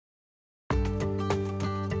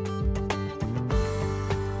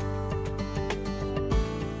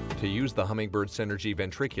use the Hummingbird Synergy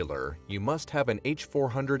Ventricular, you must have an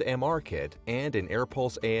H400 MR kit and an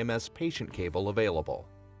AirPulse AMS patient cable available.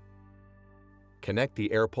 Connect the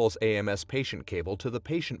AirPulse AMS patient cable to the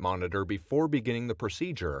patient monitor before beginning the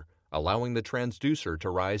procedure, allowing the transducer to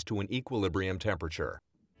rise to an equilibrium temperature.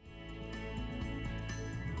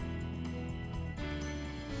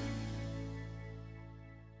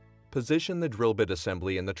 Position the drill bit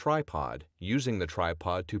assembly in the tripod, using the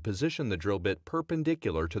tripod to position the drill bit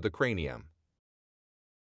perpendicular to the cranium.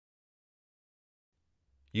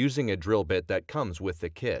 Using a drill bit that comes with the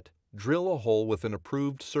kit, drill a hole with an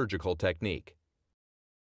approved surgical technique.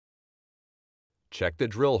 Check the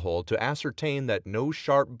drill hole to ascertain that no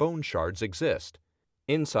sharp bone shards exist.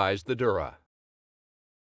 Incise the dura.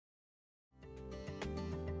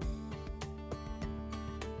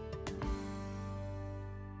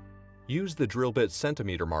 Use the drill bit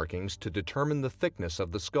centimeter markings to determine the thickness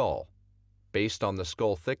of the skull. Based on the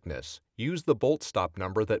skull thickness, use the bolt stop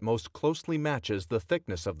number that most closely matches the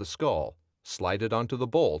thickness of the skull, slide it onto the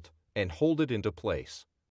bolt, and hold it into place.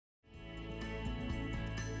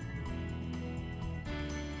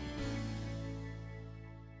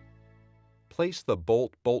 Place the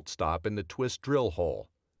bolt stop in the twist drill hole.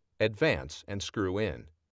 Advance and screw in.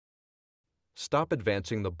 Stop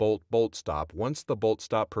advancing the bolt stop once the bolt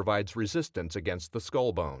stop provides resistance against the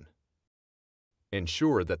skull bone.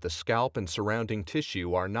 Ensure that the scalp and surrounding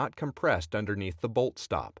tissue are not compressed underneath the bolt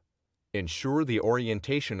stop. Ensure the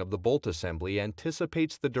orientation of the bolt assembly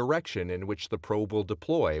anticipates the direction in which the probe will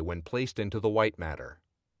deploy when placed into the white matter.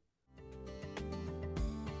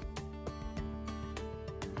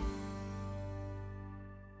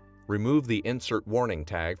 Remove the insert warning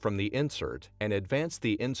tag from the insert and advance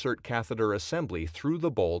the insert catheter assembly through the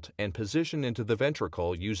bolt and position into the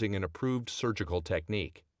ventricle using an approved surgical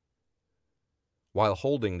technique. While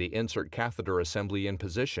holding the insert catheter assembly in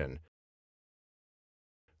position,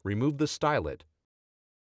 remove the stylet.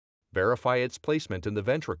 Verify its placement in the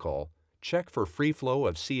ventricle, check for free flow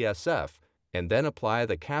of CSF, and then apply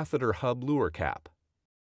the catheter hub lure cap.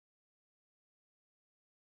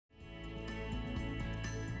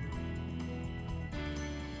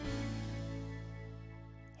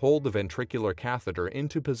 Hold the ventricular catheter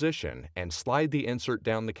into position and slide the insert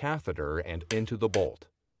down the catheter and into the bolt.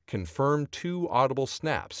 Confirm 2 audible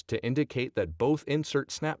snaps to indicate that both insert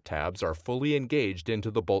snap tabs are fully engaged into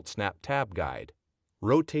the bolt snap tab guide.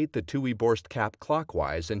 Rotate the Tuohy-Borst cap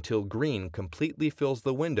clockwise until green completely fills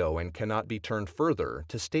the window and cannot be turned further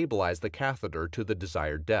to stabilize the catheter to the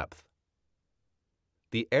desired depth.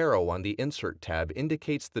 The arrow on the insert tab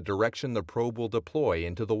indicates the direction the probe will deploy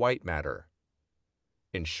into the white matter.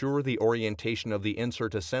 Ensure the orientation of the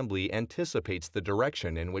insert assembly anticipates the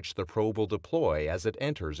direction in which the probe will deploy as it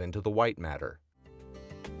enters into the white matter.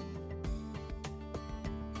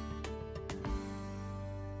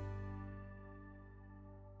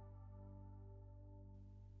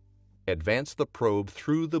 Advance the probe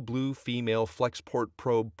through the blue female FlexPort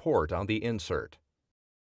probe port on the insert.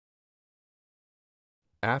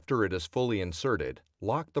 After it is fully inserted,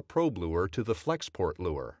 lock the probe lure to the FlexPort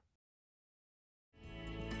lure.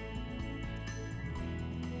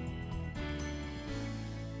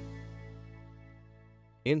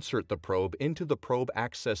 Insert the probe into the Probe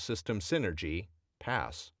Access System Synergy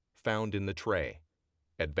 (PASS) found in the tray.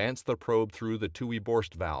 Advance the probe through the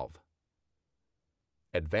Tuohy-Borst valve.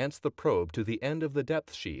 Advance the probe to the end of the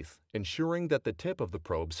depth sheath, ensuring that the tip of the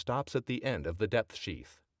probe stops at the end of the depth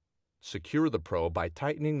sheath. Secure the probe by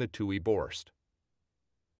tightening the Tuohy-Borst.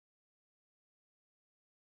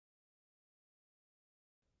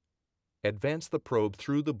 Advance the probe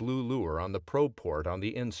through the blue lure on the probe port on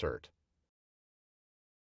the insert.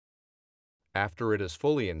 After it is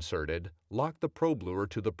fully inserted, lock the probe lure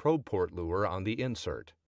to the probe port lure on the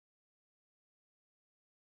insert.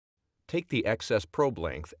 Take the excess probe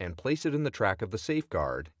length and place it in the track of the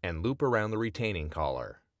safeguard and loop around the retaining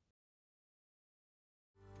collar.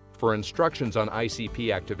 For instructions on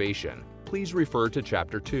ICP activation, please refer to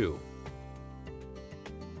Chapter 2.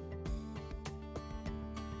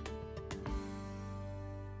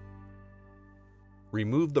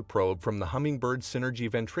 Remove the probe from the Hummingbird Synergy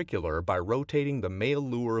Ventricular by rotating the male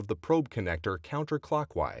lure of the probe connector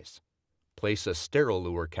counterclockwise. Place a sterile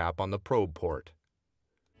lure cap on the probe port.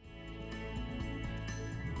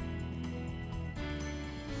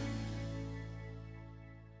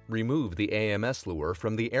 Remove the AMS lure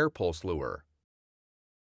from the AirPulse lure.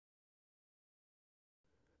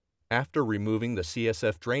 After removing the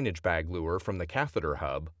CSF drainage bag lure from the catheter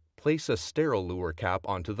hub, place a sterile lure cap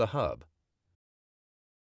onto the hub.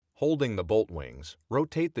 Holding the bolt wings,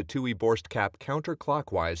 rotate the Tui-Borst cap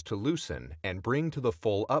counterclockwise to loosen and bring to the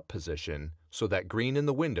full up position so that green in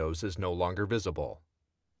the windows is no longer visible.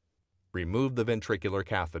 Remove the ventricular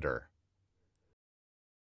catheter.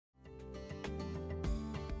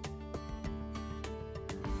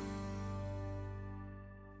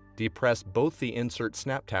 Depress both the insert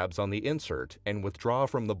snap tabs on the insert and withdraw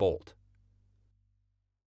from the bolt.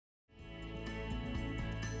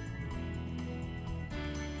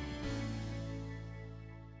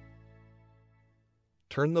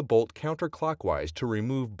 Turn the bolt counterclockwise to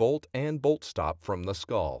remove bolt and bolt stop from the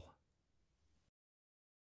skull.